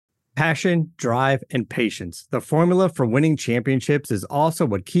Passion, drive, and patience. The formula for winning championships is also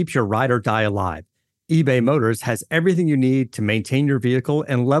what keeps your ride or die alive. eBay Motors has everything you need to maintain your vehicle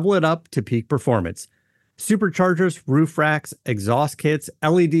and level it up to peak performance. Superchargers, roof racks, exhaust kits,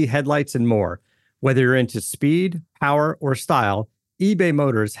 LED headlights, and more. Whether you're into speed, power, or style, eBay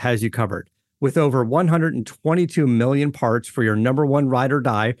Motors has you covered. With over 122 million parts for your number one ride or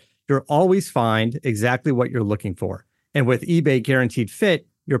die, you'll always find exactly what you're looking for. And with eBay Guaranteed Fit,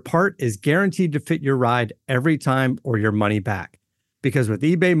 your part is guaranteed to fit your ride every time or your money back. Because with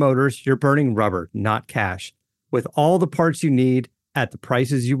eBay Motors, you're burning rubber, not cash. With all the parts you need at the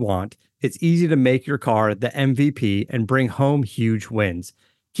prices you want, it's easy to make your car the MVP and bring home huge wins.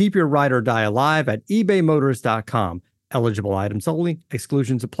 Keep your ride or die alive at ebaymotors.com. Eligible items only.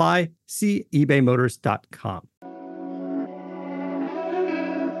 Exclusions apply. See ebaymotors.com.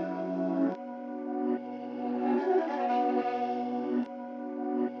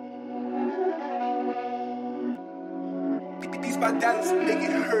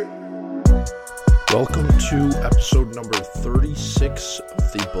 Welcome to episode number 36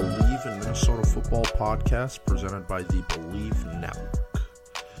 of the Believe in Minnesota Football podcast presented by the Believe Network.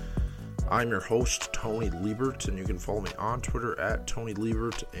 I'm your host, Tony Liebert, and you can follow me on Twitter at Tony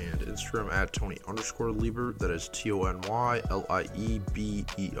Liebert and Instagram at Tony_Liebert. That is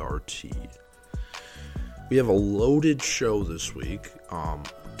TonyLiebert. We have a loaded show this week.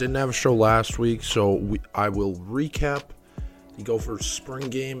 Didn't have a show last week, so I will recap the Gophers spring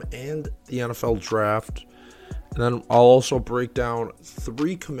game and the NFL draft. And then I'll also break down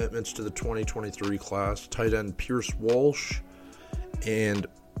 3 commitments to the 2023 class: tight end Pierce Walsh and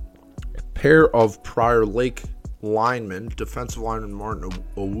a pair of Prior Lake linemen, defensive lineman Martin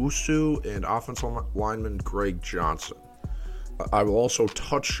Owusu and offensive lineman Greg Johnson. I will also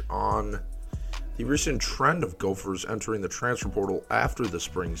touch on the recent trend of Gophers entering the transfer portal after the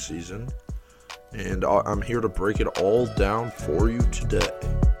spring season. And I'm here to break it all down for you today.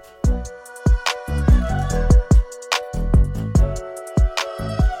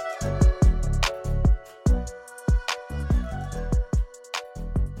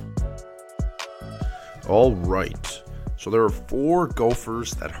 All right. So there are 4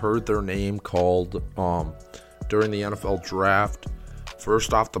 Gophers that heard their name called during the NFL draft.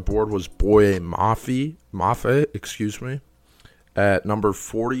 First off the board was Boye Mafe, at number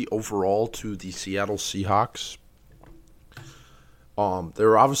 40 overall to the Seattle Seahawks.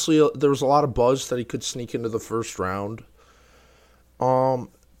 There was a lot of buzz that he could sneak into the first round. And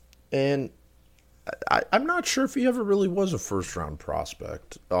I'm not sure if he ever really was a first-round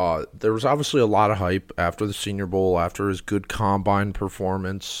prospect. There was obviously a lot of hype after the Senior Bowl, after his good combine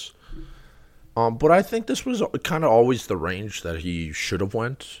performance. But I think this was kind of always the range that he should have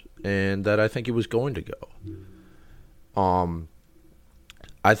went, and that I think he was going to go.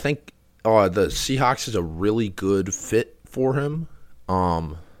 I think the Seahawks is a really good fit for him.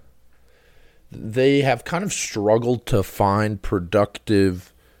 They have kind of struggled to find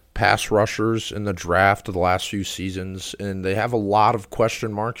productive pass rushers in the draft of the last few seasons, and they have a lot of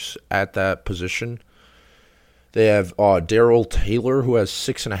question marks at that position. They have Darrell Taylor, who has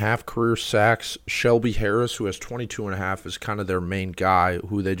 6.5 career sacks. Shelby Harris, who has 22.5, is kind of their main guy,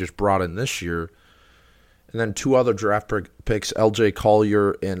 who they just brought in this year. And then 2 other draft picks, L.J.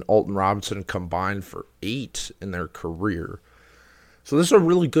 Collier and Alton Robinson, combined for 8 in their career. So this is a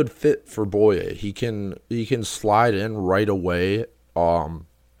really good fit for Boye. He can slide in right away,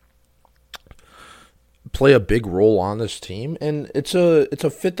 play a big role on this team, and it's a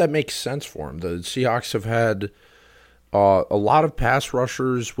fit that makes sense for him. The Seahawks have had a lot of pass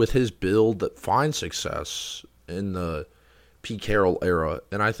rushers with his build that find success in the Pete Carroll era,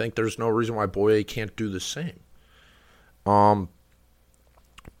 and I think there's no reason why Boye can't do the same.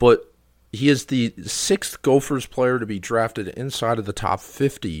 But he is the 6th Gophers player to be drafted inside of the top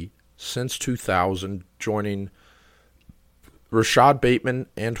 50 since 2000, joining Rashad Bateman,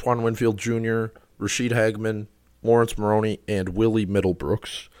 Antoine Winfield Jr., Rashid Hagman, Lawrence Maroney, and Willie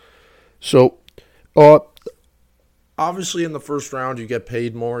Middlebrooks. So, obviously in the first round you get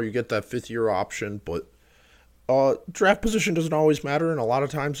paid more, you get that 5th-year option, but draft position doesn't always matter, and a lot of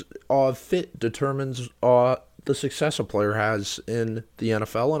times fit determines the success a player has in the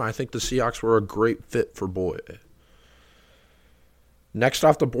NFL, and I think the Seahawks were a great fit for Boye. Next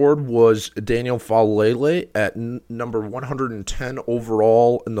off the board was Daniel Faalele at number 110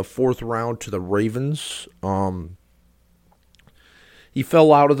 overall in the 4th round to the Ravens. He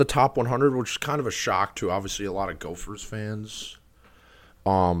fell out of the top 100, which is kind of a shock to obviously a lot of Gophers fans.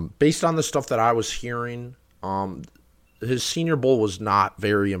 Based on the stuff that I was hearing, his Senior Bowl was not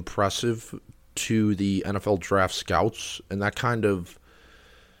very impressive to the NFL draft scouts, and that kind of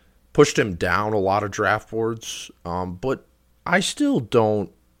pushed him down a lot of draft boards. But I still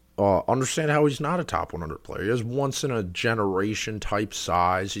don't understand how he's not a top 100 player. He has once-in-a-generation type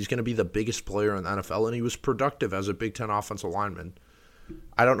size. He's going to be the biggest player in the NFL, and he was productive as a Big Ten offensive lineman.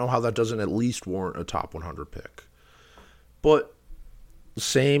 I don't know how that doesn't at least warrant a top 100 pick. But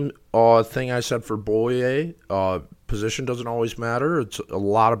same thing I said for Boye. Position doesn't always matter. It's a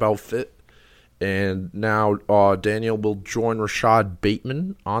lot about fit. And now Daniel will join Rashad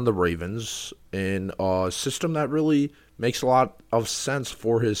Bateman on the Ravens in a system that really makes a lot of sense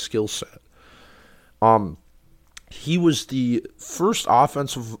for his skill set. He was the first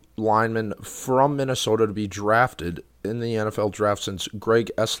offensive lineman from Minnesota to be drafted in the NFL draft since Greg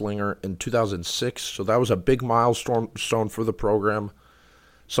Esslinger in 2006. So that was a big milestone for the program.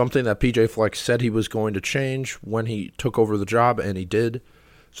 Something that PJ Fleck said he was going to change when he took over the job, and he did.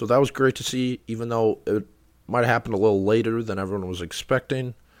 So that was great to see, even though it might have happened a little later than everyone was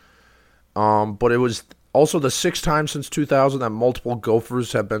expecting. But it was also the sixth time since 2000 that multiple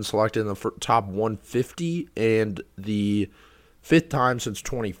Gophers have been selected in the top 150, and the fifth time since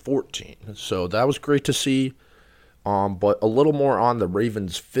 2014. So that was great to see. But a little more on the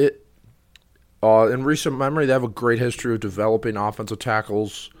Ravens' fit. In recent memory, they have a great history of developing offensive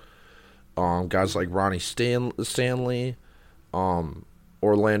tackles. Guys like Ronnie Stanley,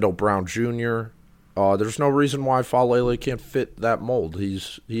 Orlando Brown Jr. There's no reason why Faalele can't fit that mold.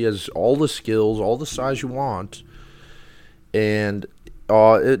 He has all the skills, all the size you want, and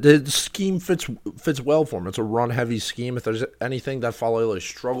the scheme fits well for him. It's a run-heavy scheme. If there's anything that Faalele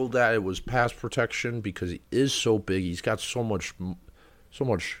struggled at, it was pass protection because he is so big. He's got so much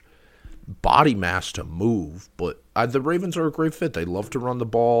body mass to move. But the Ravens are a great fit. They love to run the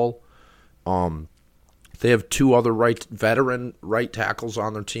ball. They have two other veteran right tackles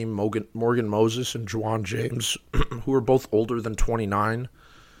on their team, Morgan Moses and Juwan James, who are both older than 29.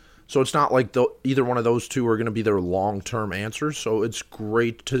 So it's not like either one of those two are going to be their long-term answers. So it's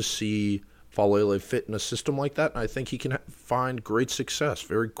great to see Faalele fit in a system like that, and I think he can find great success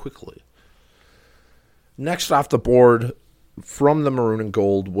very quickly. Next off the board from the Maroon and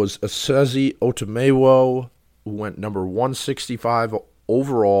Gold was Asezi Otomewo, who went number 165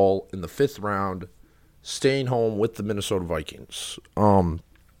 overall in the 5th round, staying home with the Minnesota Vikings.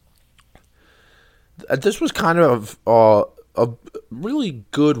 This was kind of a really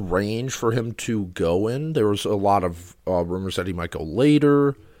good range for him to go in. There was a lot of rumors that he might go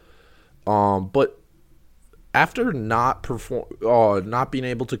later. But after not being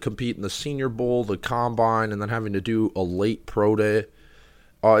able to compete in the Senior Bowl, the Combine, and then having to do a late pro day,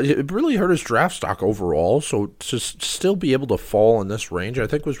 it really hurt his draft stock overall. So to still be able to fall in this range, I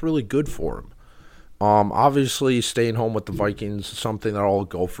think was really good for him. Obviously, staying home with the Vikings is something that all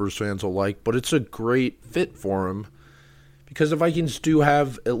Gophers fans will like, but it's a great fit for him because the Vikings do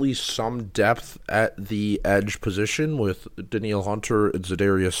have at least some depth at the edge position with Danielle Hunter and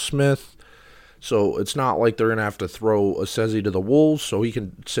Zadarius Smith. So it's not like they're going to have to throw Asezi to the Wolves, so he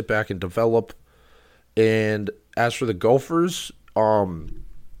can sit back and develop. And as for the Gophers,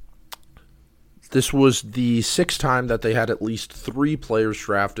 this was the 6th time that they had at least 3 players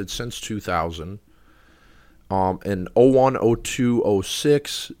drafted since 2000. In 01, 02,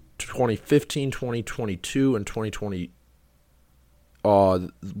 06, 2015, 2022, and 2020,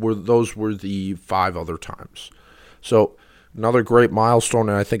 those were the 5 other times. So another great milestone,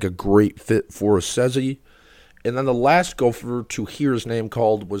 and I think a great fit for Asezi. And then the last Gopher to hear his name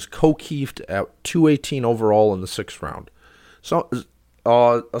called was Ko Kieft at 218 overall in the 6th round. So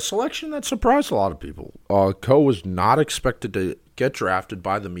a selection that surprised a lot of people. Ko was not expected to get drafted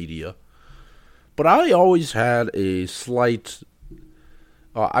by the media. But I always had a slight,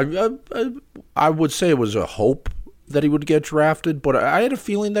 I would say it was a hope that he would get drafted, but I had a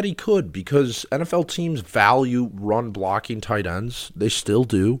feeling that he could because NFL teams value run-blocking tight ends. They still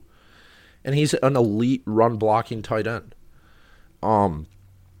do. And he's an elite run-blocking tight end.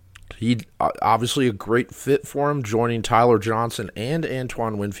 He obviously a great fit for him, joining Tyler Johnson and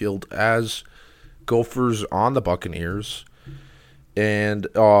Antoine Winfield as Gophers on the Buccaneers. And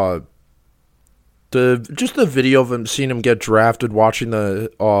the video of him seeing him get drafted, watching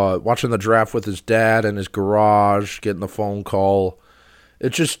the draft with his dad in his garage, getting the phone call.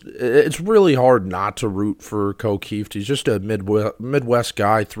 It's really hard not to root for Ko Kieft. He's just a Midwest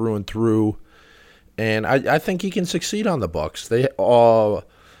guy through and through, and I think he can succeed on the Bucs.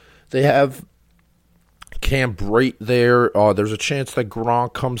 They have Cam Brate there. There's a chance that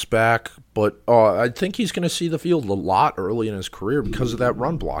Gronk comes back, but I think he's going to see the field a lot early in his career because of that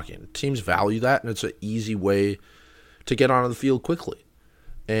run blocking. Teams value that, and it's an easy way to get onto the field quickly.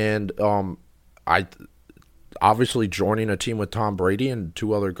 And obviously joining a team with Tom Brady and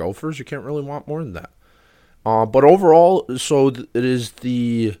 2 other Gophers. You can't really want more than that. But overall, so it is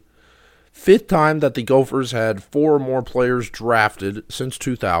the 5th time that the Gophers had 4 or more players drafted since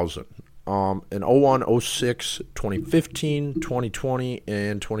 2000. In 01, 06, 2015, 2020,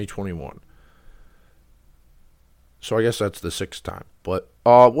 and 2021. So I guess that's the 6th time. But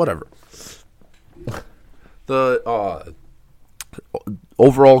whatever. The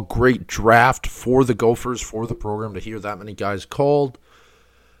overall great draft for the Gophers, for the program, to hear that many guys called,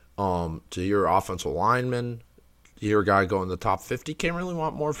 to hear offensive linemen, to hear a guy go in the top 50. Can't really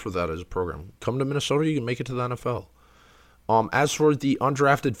want more for that as a program. Come to Minnesota, you can make it to the NFL. As for the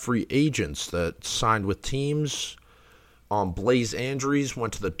undrafted free agents that signed with teams, Blaze Andrews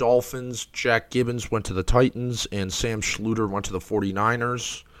went to the Dolphins, Jack Gibbons went to the Titans, and Sam Schluter went to the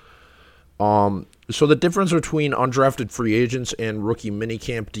 49ers. So the difference between undrafted free agents and rookie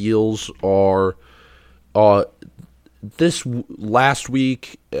minicamp deals are this last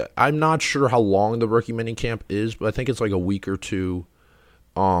week. I'm not sure how long the rookie minicamp is, but I think it's like a week or 2.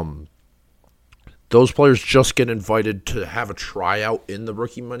 Those players just get invited to have a tryout in the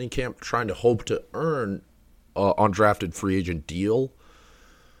rookie minicamp, trying to hope to earn an undrafted free agent deal,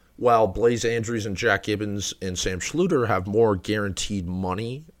 while Blaze Andrews and Jack Gibbons and Sam Schluter have more guaranteed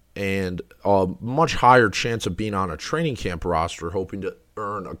money and a much higher chance of being on a training camp roster, hoping to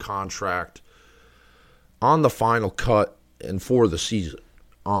earn a contract on the final cut and for the season.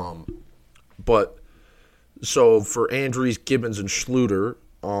 But so for Andrews, Gibbons, and Schluter,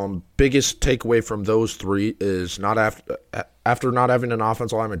 biggest takeaway from those 3 is not after not having an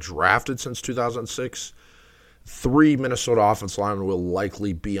offensive lineman drafted since 2006, 3 Minnesota offensive linemen will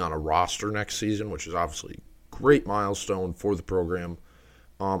likely be on a roster next season, which is obviously a great milestone for the program.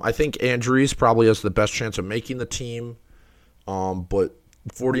 I think Andrews probably has the best chance of making the team, but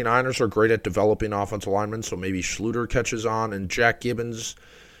 49ers are great at developing offensive linemen, so maybe Schluter catches on, and Jack Gibbons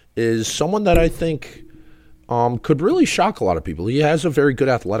is someone that I think could really shock a lot of people. He has a very good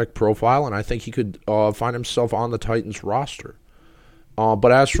athletic profile, and I think he could find himself on the Titans roster.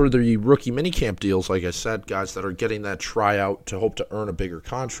 But as for the rookie minicamp deals, like I said, guys that are getting that tryout to hope to earn a bigger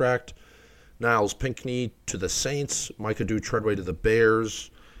contract, Niles Pinckney to the Saints, Micah Treadway to the Bears,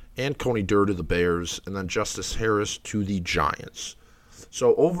 and Coney Durr to the Bears, and then Justice Harris to the Giants.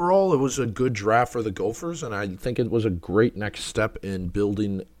 So overall, it was a good draft for the Gophers, and I think it was a great next step in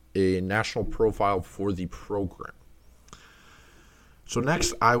building a national profile for the program. So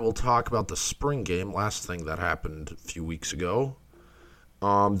next, I will talk about the spring game, last thing that happened a few weeks ago.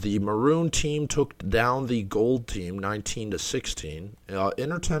 The Maroon team took down the Gold team 19-16.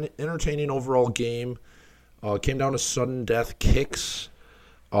 Entertaining overall game. Came down to sudden death kicks.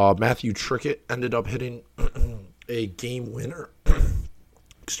 Matthew Trickett ended up hitting a game winner.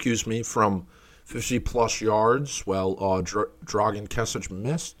 From 50-plus yards, while Dragan Kesic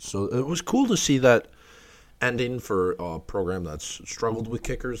missed. So it was cool to see that ending for a program that's struggled with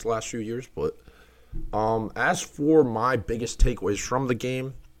kickers the last few years. But as for my biggest takeaways from the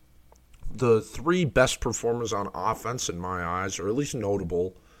game, the 3 best performers on offense in my eyes, or at least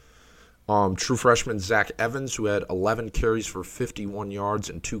notable, true freshman Zach Evans, who had 11 carries for 51 yards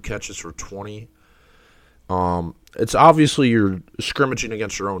and 2 catches for 20. It's obviously you're scrimmaging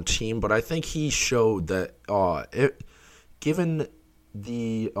against your own team, but I think he showed that given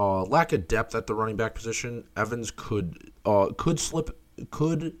the lack of depth at the running back position, Evans could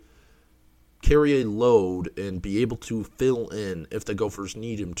carry a load and be able to fill in if the Gophers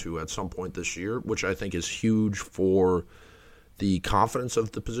need him to at some point this year, which I think is huge for the confidence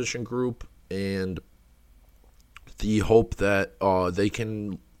of the position group and the hope that they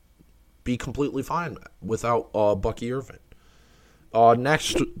can be completely fine without Bucky Irvin.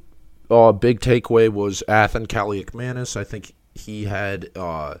 Next big takeaway was Athan Kaliakmanis. I think he had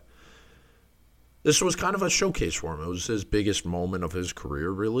this was kind of a showcase for him. It was his biggest moment of his career,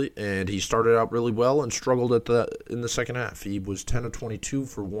 really, and he started out really well and struggled in the second half. He was 10 of 22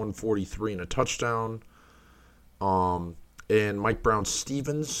 for 143 and a touchdown. And Mike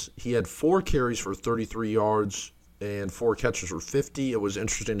Brown-Stevens, he had 4 carries for 33 yards and 4 catches for 50. It was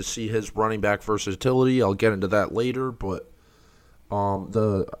interesting to see his running back versatility. I'll get into that later, but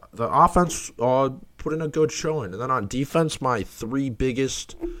the offense put in a good showing. And then on defense, my 3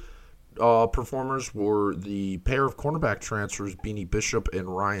 biggest performers were the pair of cornerback transfers, Beanie Bishop and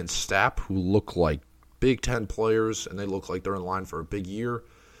Ryan Stapp, who look like Big Ten players, and they look like they're in line for a big year.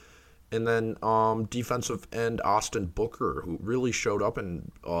 And then defensive end Austin Booker, who really showed up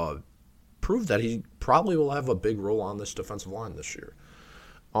and proved that he probably will have a big role on this defensive line this year.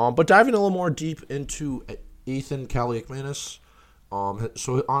 But diving a little more deep into Athan Kaliakmanis,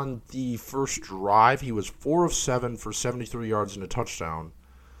 So on the first drive, he was 4 of 7 for 73 yards and a touchdown.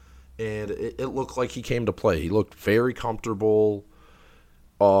 And it looked like he came to play. He looked very comfortable.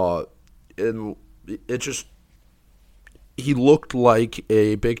 And he looked like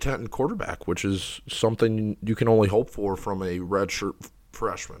a Big Ten quarterback, which is something you can only hope for from a redshirt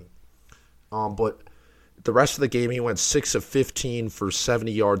freshman. But the rest of the game, he went 6 of 15 for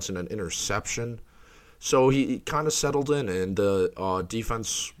 70 yards and an interception. So he kind of settled in, and the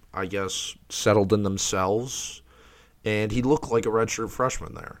defense, I guess, settled in themselves. And he looked like a redshirt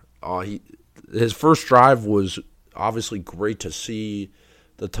freshman there. His first drive was obviously great to see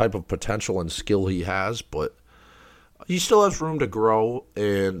the type of potential and skill he has, but he still has room to grow,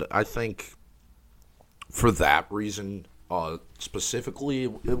 and I think for that reason specifically,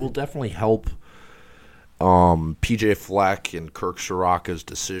 it will definitely help PJ Fleck and Kirk Ciarrocca's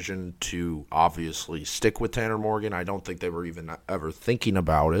decision to obviously stick with Tanner Morgan. I don't think they were even ever thinking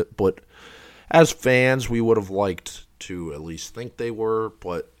about it, but as fans, we would have liked to at least think they were,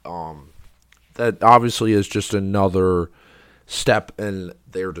 but that obviously is just another step in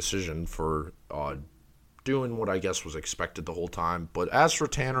their decision for doing what I guess was expected the whole time. But as for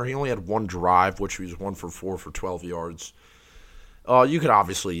Tanner, he only had one drive, which he was 1 for 4 for 12 yards. You could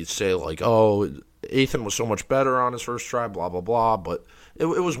obviously say, like, oh, Ethan was so much better on his first drive, blah, blah, blah, but it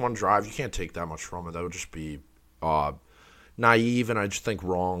was one drive. You can't take that much from it. That would just be naive and I just think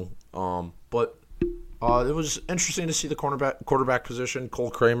wrong. But it was interesting to see the quarterback position.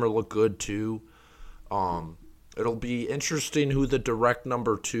 Cole Kramer looked good, too. It'll be interesting who the direct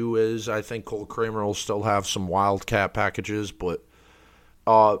number 2 is. I think Cole Kramer will still have some wildcat packages, but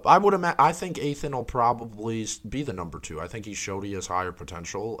I think Ethan will probably be the number 2. I think he showed he has higher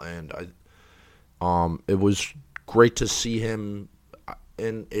potential, and it was great to see him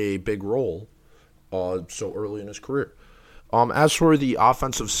in a big role so early in his career. As for the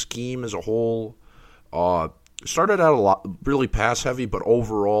offensive scheme as a whole, started out a lot really pass heavy, but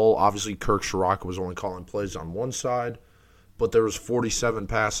overall, obviously Kirk Ciarrocca was only calling plays on one side, but there was 47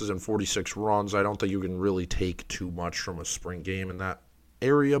 passes and 46 runs. I don't think you can really take too much from a spring game in that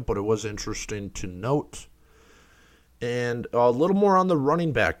area, but it was interesting to note. And a little more on the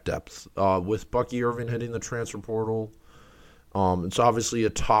running back depth with Bucky Irving hitting the transfer portal. It's obviously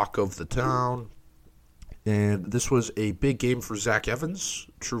a talk of the town. And this was a big game for Zach Evans,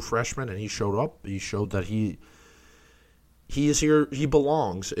 true freshman, and he showed up. He showed that he is here, he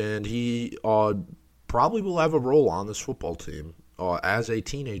belongs, and he probably will have a role on this football team as a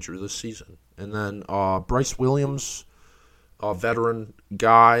teenager this season. And then Bryce Williams, a veteran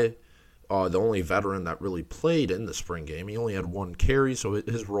guy, the only veteran that really played in the spring game. He only had one carry, so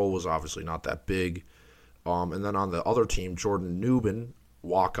his role was obviously not that big. And then on the other team, Jordan Newman,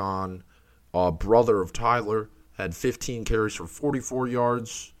 walk-on, brother of Tyler, had 15 carries for 44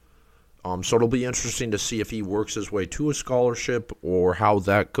 yards. So it'll be interesting to see if he works his way to a scholarship or how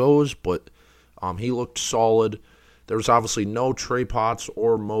that goes. But he looked solid. There was obviously no Trey Potts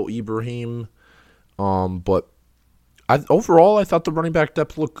or Mo Ibrahim. But overall, I thought the running back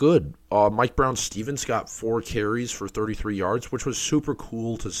depth looked good. Mike Brown-Stevens got 4 carries for 33 yards, which was super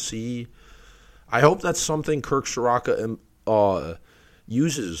cool to see. I hope that's something Kirk Ciarrocca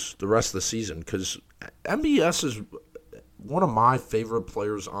uses the rest of the season, because MBS is one of my favorite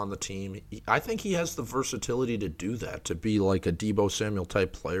players on the team. I think he has the versatility to do that, to be like a Deebo Samuel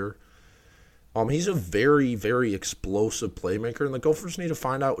type player. He's a very, very explosive playmaker, and the Gophers need to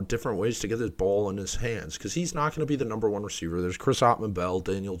find out different ways to get his ball in his hands, because he's not going to be the number 1 receiver. There's Chris Ottman-Bell,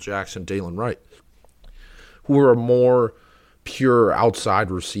 Daniel Jackson, Dalen Wright, who are more pure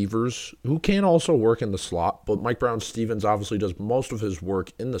outside receivers who can also work in the slot, but Mike Brown-Stevens obviously does most of his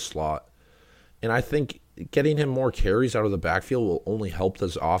work in the slot, and I think getting him more carries out of the backfield will only help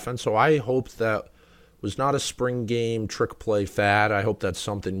this offense. So I hope that was not a spring game trick play fad. I hope that's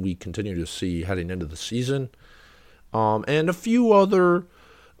something we continue to see heading into the season. And a few other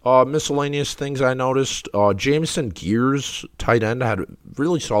miscellaneous things I noticed. Jameson Gears, tight end, had a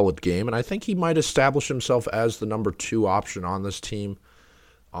really solid game, and I think he might establish himself as the number 2 option on this team.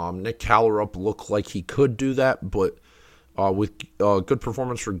 Nick Callerup looked like he could do that, but with good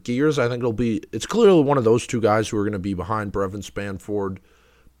performance for Gears, I think it's clearly one of those 2 guys who are going to be behind Brevin Spanford,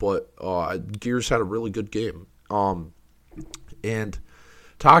 but Gears had a really good game. And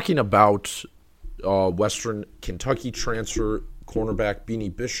talking about Western Kentucky transfer cornerback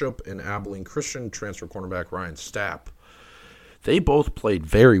Beanie Bishop and Abilene Christian transfer cornerback Ryan Stapp, they both played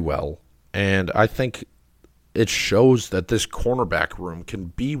very well, and I think it shows that this cornerback room can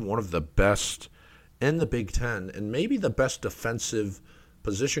be one of the best in the Big Ten and maybe the best defensive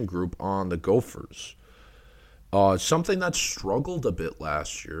position group on the Gophers. Something that struggled a bit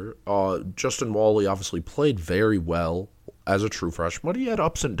last year. Justin Wally obviously played very well as a true freshman, but he had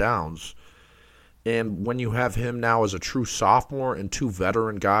ups and downs. And when you have him now as a true sophomore and two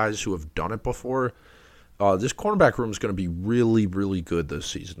veteran guys who have done it before, this cornerback room is going to be really, really good this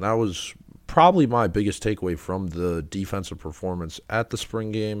season. That was probably my biggest takeaway from the defensive performance at the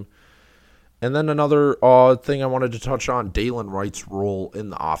spring game. And then another thing I wanted to touch on, Dalen Wright's role in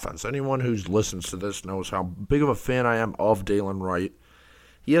the offense. Anyone who listens to this knows how big of a fan I am of Dalen Wright.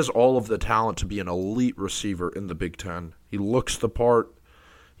 He has all of the talent to be an elite receiver in the Big Ten. He looks the part.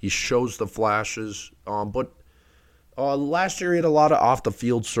 He shows the flashes. But last year he had a lot of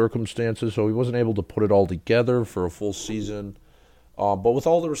off-the-field circumstances, so he wasn't able to put it all together for a full season. But with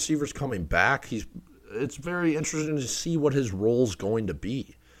all the receivers coming back, it's very interesting to see what his role's going to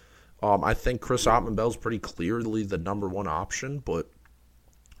be. I think Chris Ottman-Bell's pretty clearly the number one option, but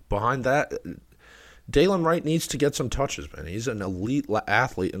behind that, Dalen Wright needs to get some touches, man. He's an elite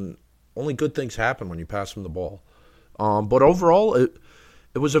athlete, and only good things happen when you pass him the ball. But overall, it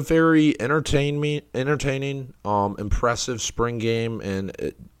was a very entertaining, impressive spring game, and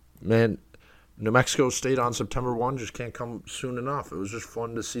New Mexico State on September 1 just can't come soon enough. It was just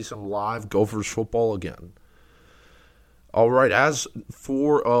fun to see some live Gophers football again. All right, as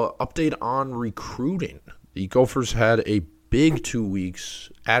for update on recruiting, the Gophers had a big 2 weeks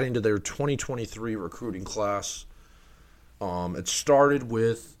adding to their 2023 recruiting class. It started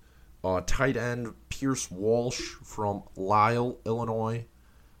with tight end Pierce Walsh from Lisle, Illinois.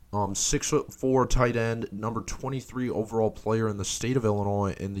 6'4" tight end, number 23 overall player in the state of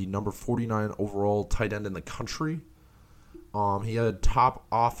Illinois, and the number 49 overall tight end in the country. He had top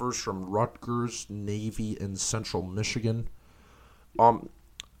offers from Rutgers, Navy, and Central Michigan.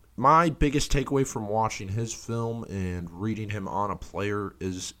 My biggest takeaway from watching his film and reading him on a player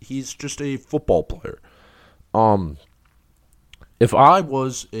is he's just a football player. If I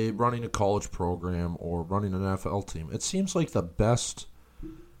was running a college program or running an NFL team, it seems like the best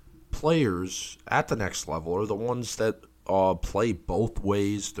players at the next level are the ones that play both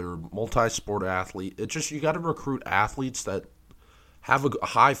ways. They're multi-sport athlete. It just, you got to recruit athletes that have a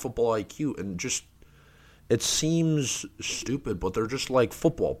high football IQ, and just, it seems stupid, but they're just like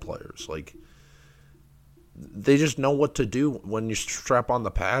football players. Like, they just know what to do when you strap on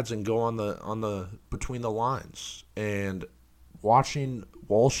the pads and go on the between the lines. And watching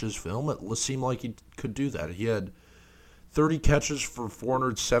Walsh's film, it seemed like he could do that. He had 30 catches for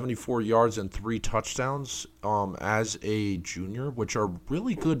 474 yards and 3 touchdowns as a junior, which are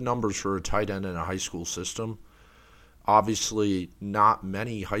really good numbers for a tight end in a high school system. Obviously, not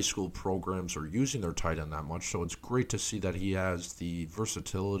many high school programs are using their tight end that much, so it's great to see that he has the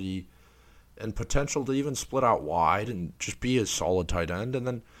versatility and potential to even split out wide and just be a solid tight end. And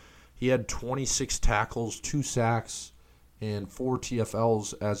then he had 26 tackles, 2 sacks, and 4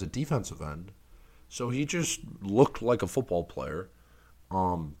 TFLs as a defensive end. So he just looked like a football player.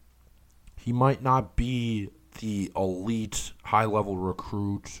 He might not be the elite, high-level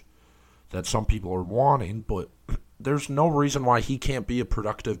recruit that some people are wanting, but there's no reason why he can't be a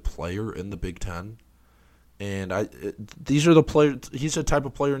productive player in the Big Ten. And these are the players. He's the type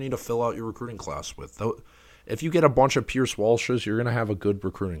of player you need to fill out your recruiting class with. If you get a bunch of Pierce Walshes, you're going to have a good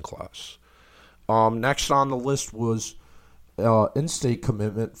recruiting class. Next on the list was in-state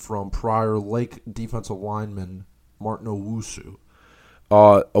commitment from Prior Lake defensive lineman Martin Owusu.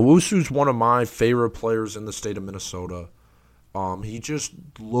 Owusu's one of my favorite players in the state of Minnesota. He just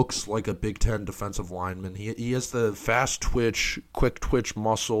looks like a Big Ten defensive lineman. He has the fast twitch, quick twitch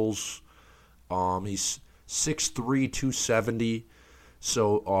muscles. He's 6'3", 270,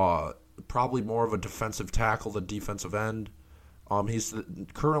 so probably more of a defensive tackle than defensive end. He's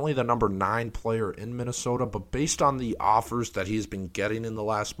currently the number 9 player in Minnesota, but based on the offers that he's been getting in the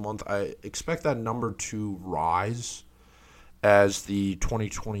last month, I expect that number to rise as the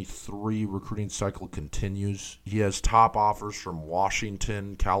 2023 recruiting cycle continues. He has top offers from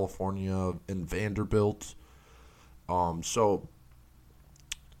Washington, California, and Vanderbilt. So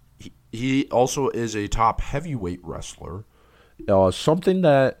he also is a top heavyweight wrestler, something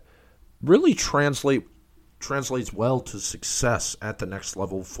that really translates well to success at the next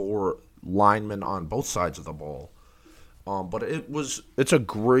level for linemen on both sides of the ball. But it's a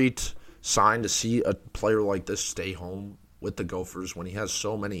great sign to see a player like this stay home with the Gophers when he has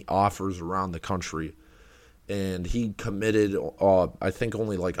so many offers around the country. And he committed, I think,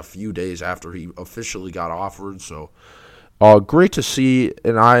 only like a few days after he officially got offered. So great to see,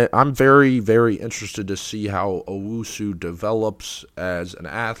 and I'm very, very interested to see how Owusu develops as an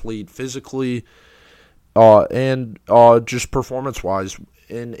athlete physically, and just performance-wise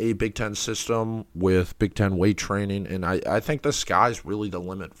in a Big Ten system with Big Ten weight training, and I think the sky's really the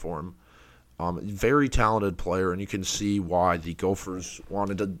limit for him. Very talented player, and you can see why the Gophers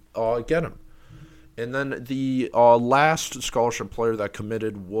wanted to get him. And then the last scholarship player that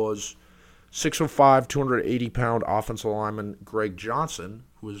committed was 6'5", 280-pound offensive lineman Greg Johnson,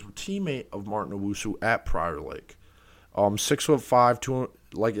 who is a teammate of Martin Owusu at Prior Lake. 6'5",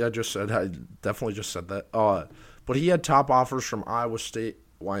 like I just said, I definitely just said that. But he had top offers from Iowa State,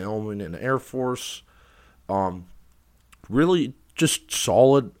 Wyoming, and Air Force. Really just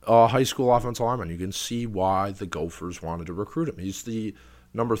solid high school offensive lineman. You can see why the Gophers wanted to recruit him. He's the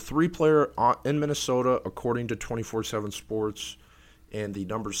number 3 player in Minnesota, according to 24/7 Sports, and the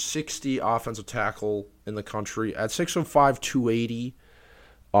number 60 offensive tackle in the country at 6'5", 280.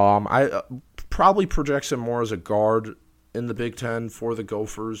 I probably projects him more as a guard in the Big Ten for the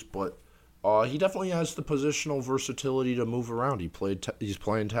Gophers, but he definitely has the positional versatility to move around. He's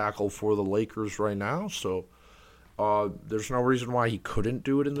playing tackle for the Lakers right now, so there's no reason why he couldn't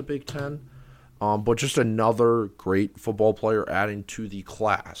do it in the Big Ten. But just another great football player adding to the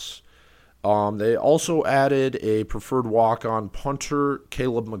class. They also added a preferred walk-on punter,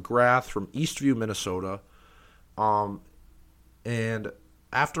 Caleb McGrath from Eastview, Minnesota. And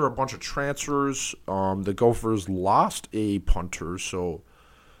after a bunch of transfers, the Gophers lost a punter. So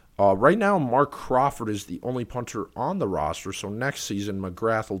right now, Mark Crawford is the only punter on the roster. So next season,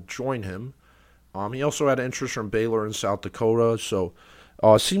 McGrath will join him. He also had interest from Baylor and South Dakota. So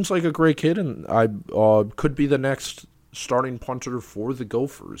seems like a great kid, and I could be the next starting punter for the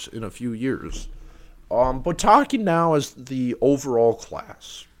Gophers in a few years. But talking now as the overall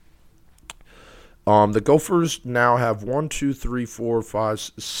class. The Gophers now have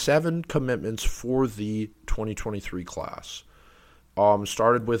 7 commitments for the 2023 class.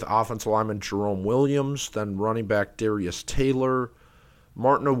 Started with offensive lineman Jerome Williams, then running back Darius Taylor,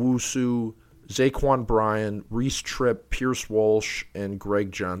 Martin Owusu, Zaquan Bryan, Reese Tripp, Pierce Walsh, and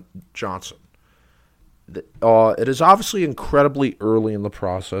Greg Johnson. It is obviously incredibly early in the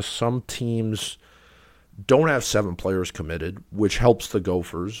process. Some teams don't have 7 players committed, which helps the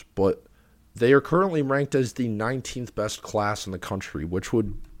Gophers, but they are currently ranked as the 19th best class in the country, which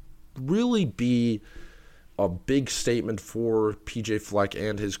would really be a big statement for PJ Fleck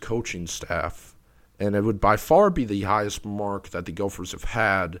and his coaching staff. And it would by far be the highest mark that the Gophers have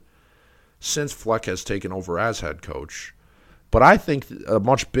had since Fleck has taken over as head coach. But I think a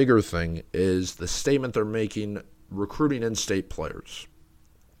much bigger thing is the statement they're making recruiting in-state players.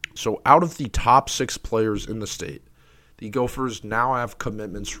 So out of the top 6 players in the state, the Gophers now have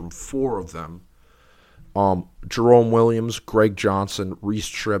commitments from 4 of them. Jerome Williams, Greg Johnson, Reese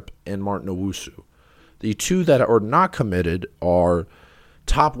Tripp, and Martin Owusu. The 2 that are not committed are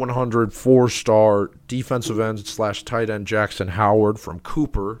top 100 4-star defensive end / tight end Jackson Howard from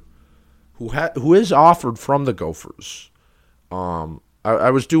Cooper, who is offered from the Gophers.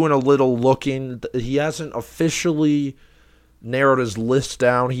 I was doing a little looking. He hasn't officially narrowed his list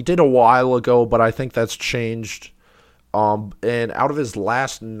down. He did a while ago, but I think that's changed. And out of his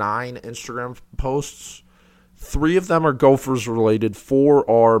last 9 Instagram posts, 3 of them are Gophers related, 4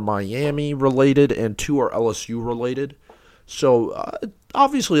 are Miami related, and 2 are LSU related. So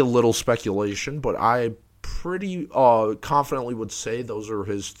obviously a little speculation, but I pretty confidently would say those are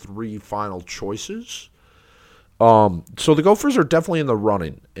his 3 final choices. So the Gophers are definitely in the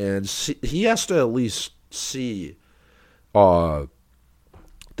running, and he has to at least see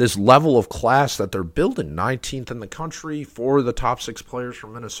this level of class that they're building, 19th in the country for the top 6 players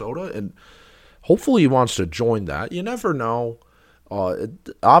from Minnesota, and hopefully he wants to join that. You never know.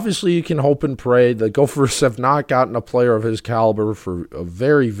 Obviously, you can hope and pray. The Gophers have not gotten a player of his caliber for a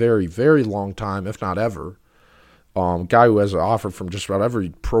very, very, very long time, if not ever. Guy who has an offer from just about every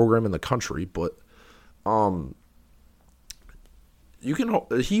program in the country, but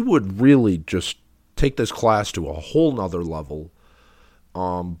he would really just take this class to a whole nother level.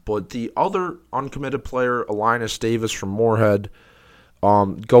 But the other uncommitted player, Linus Davis from Moorhead,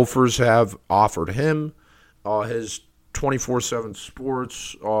 Gophers have offered him. His 24/7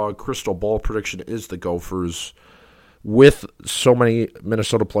 Sports crystal ball prediction is the Gophers, with so many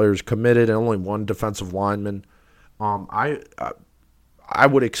Minnesota players committed and only 1 defensive lineman. I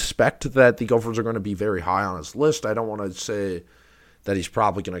would expect that the Gophers are going to be very high on his list. I don't want to say that he's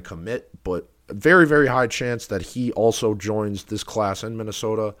probably going to commit, but a very, very high chance that he also joins this class in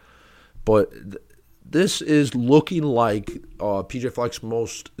Minnesota. But this is looking like PJ Fleck's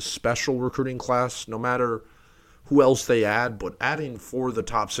most special recruiting class, no matter who else they add. But adding 4 of the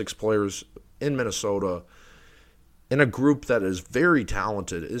top 6 players in Minnesota in a group that is very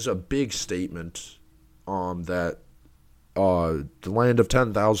talented is a big statement that the land of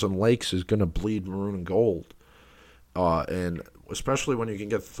 10,000 lakes is going to bleed maroon and gold. And especially when you can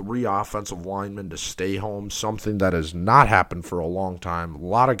get 3 offensive linemen to stay home, something that has not happened for a long time. A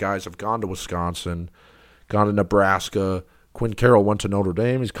lot of guys have gone to Wisconsin, gone to Nebraska. Quinn Carroll went to Notre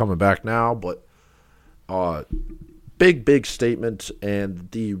Dame. He's coming back now. But big statement, and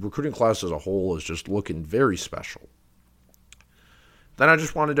the recruiting class as a whole is just looking very special. Then I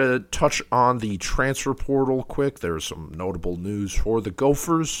just wanted to touch on the transfer portal quick. There's some notable news for the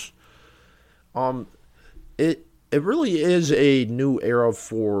Gophers. It really is a new era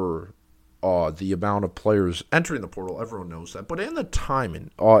for the amount of players entering the portal. Everyone knows that. But in the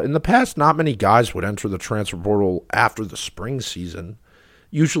timing, in the past, not many guys would enter the transfer portal after the spring season.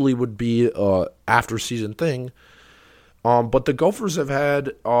 Usually would be after season thing. But the Gophers have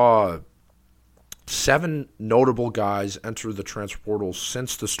had 7 notable guys enter the transfer portal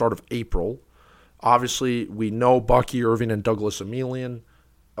since the start of April. Obviously, we know Bucky Irving and Douglas Emilian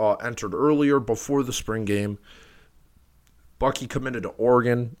entered earlier before the spring game. Bucky committed to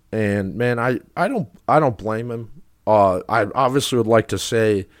Oregon, and man, I don't blame him. I obviously would like to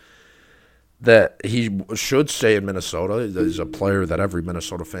say that he should stay in Minnesota. He's a player that every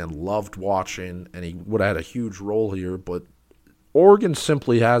Minnesota fan loved watching, and he would have had a huge role here. But Oregon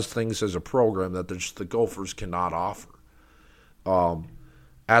simply has things as a program that the Gophers cannot offer.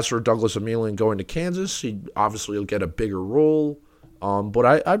 As for Douglas Emilian going to Kansas, he obviously will get a bigger role.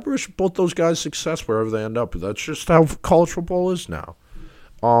 But I wish both those guys success wherever they end up. That's just how college football is now.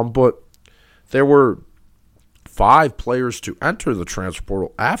 But there were 5 players to enter the transfer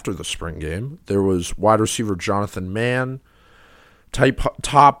portal after the spring game. There was wide receiver Jonathan Mann,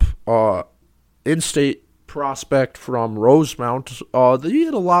 top in-state prospect from Rosemount. He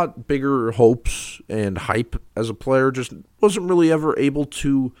had a lot bigger hopes and hype as a player. Just wasn't really ever able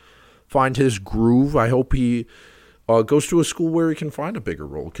to find his groove. I hope he goes to a school where he can find a bigger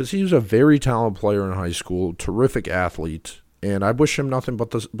role, because he was a very talented player in high school, terrific athlete, and I wish him nothing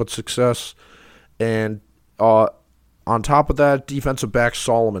but success. And on top of that, defensive back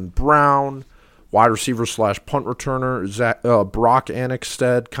Solomon Brown, wide receiver / punt returner Brock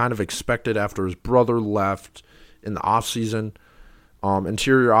Annexstead, kind of expected after his brother left in the offseason.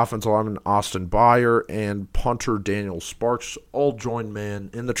 Interior offensive lineman Austin Byer and punter Daniel Sparks all joined man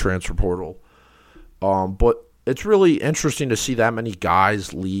in the transfer portal. But it's really interesting to see that many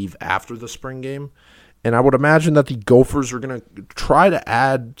guys leave after the spring game. And I would imagine that the Gophers are going to try to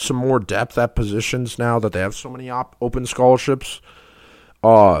add some more depth at positions now that they have so many open scholarships.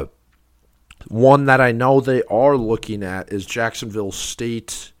 One that I know they are looking at is Jacksonville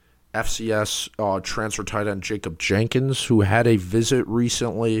State FCS transfer tight end Jacob Jenkins, who had a visit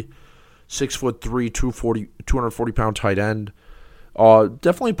recently. 6'3", 240-pound tight end.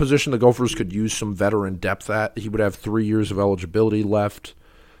 Definitely a position the Gophers could use some veteran depth at. He would have 3 years of eligibility left,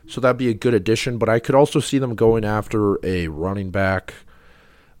 so that'd be a good addition. But I could also see them going after a running back.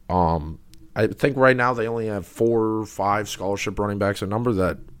 I think right now they only have 4 or 5 scholarship running backs, a number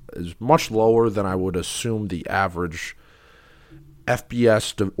that is much lower than I would assume the average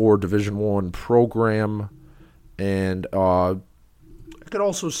FBS or Division I program. And I could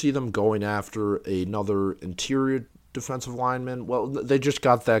also see them going after another interior defensive lineman. Well, they just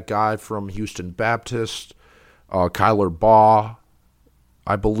got that guy from Houston Baptist, Kyler Baugh,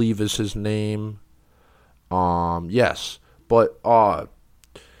 I believe is his name. Yes, but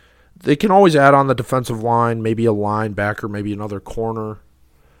they can always add on the defensive line, maybe a linebacker, maybe another corner.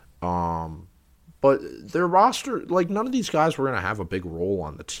 But their roster, like, none of these guys were going to have a big role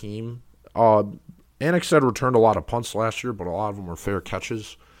on the team. Annexstead returned a lot of punts last year, but a lot of them were fair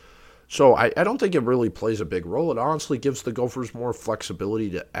catches. So I don't think it really plays a big role. It honestly gives the Gophers more flexibility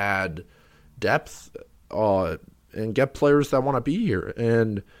to add depth and get players that want to be here.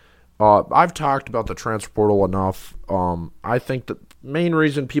 And I've talked about the transfer portal enough. I think the main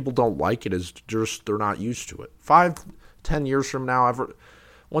reason people don't like it is just they're not used to it. 5-10 years from now,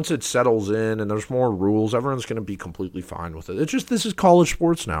 once it settles in and there's more rules, everyone's going to be completely fine with it. It's just this is college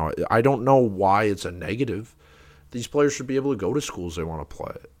sports now. I don't know why it's a negative. These players should be able to go to schools they want to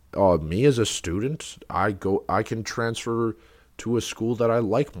play. Me as a student, I can transfer to a school that I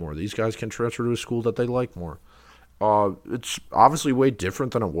like more. These guys can transfer to a school that they like more. It's obviously way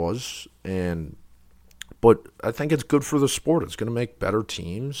different than it was, but I think it's good for the sport. It's going to make better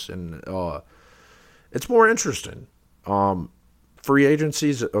teams, and it's more interesting. Free agency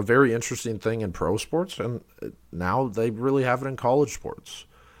is a very interesting thing in pro sports, and now they really have it in college sports.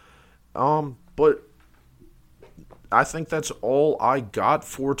 But I think that's all I got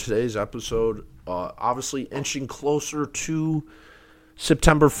for today's episode. Obviously, inching closer to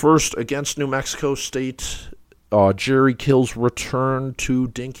September 1st against New Mexico State. Jerry Kill's return to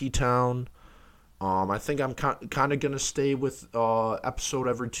Dinkytown. I think I'm kind of going to stay with episode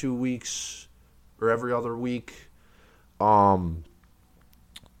every 2 weeks or every other week. Not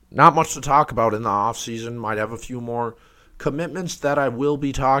much to talk about in the off season. Might have a few more commitments that I will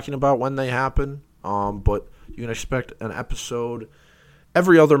be talking about when they happen. But you can expect an episode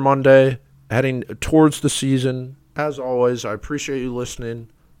every other Monday heading towards the season. As always, I appreciate you listening.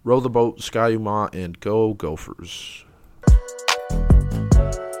 Row the boat, Ski-U-Mah, and go Gophers.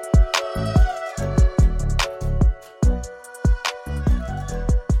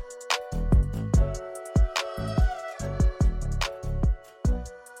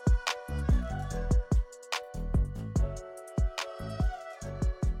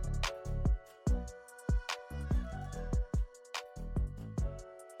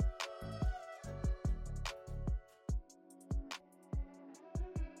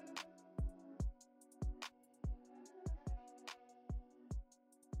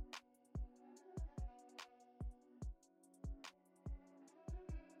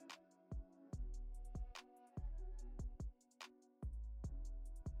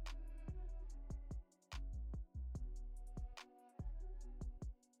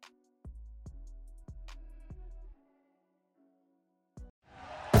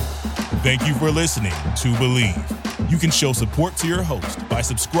 Thank you for listening to Believe. You can show support to your host by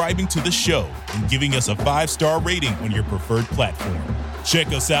subscribing to the show and giving us a 5-star rating on your preferred platform. Check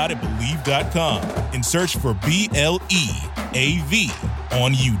us out at Believe.com and search for BLEAV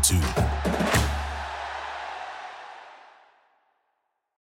on YouTube.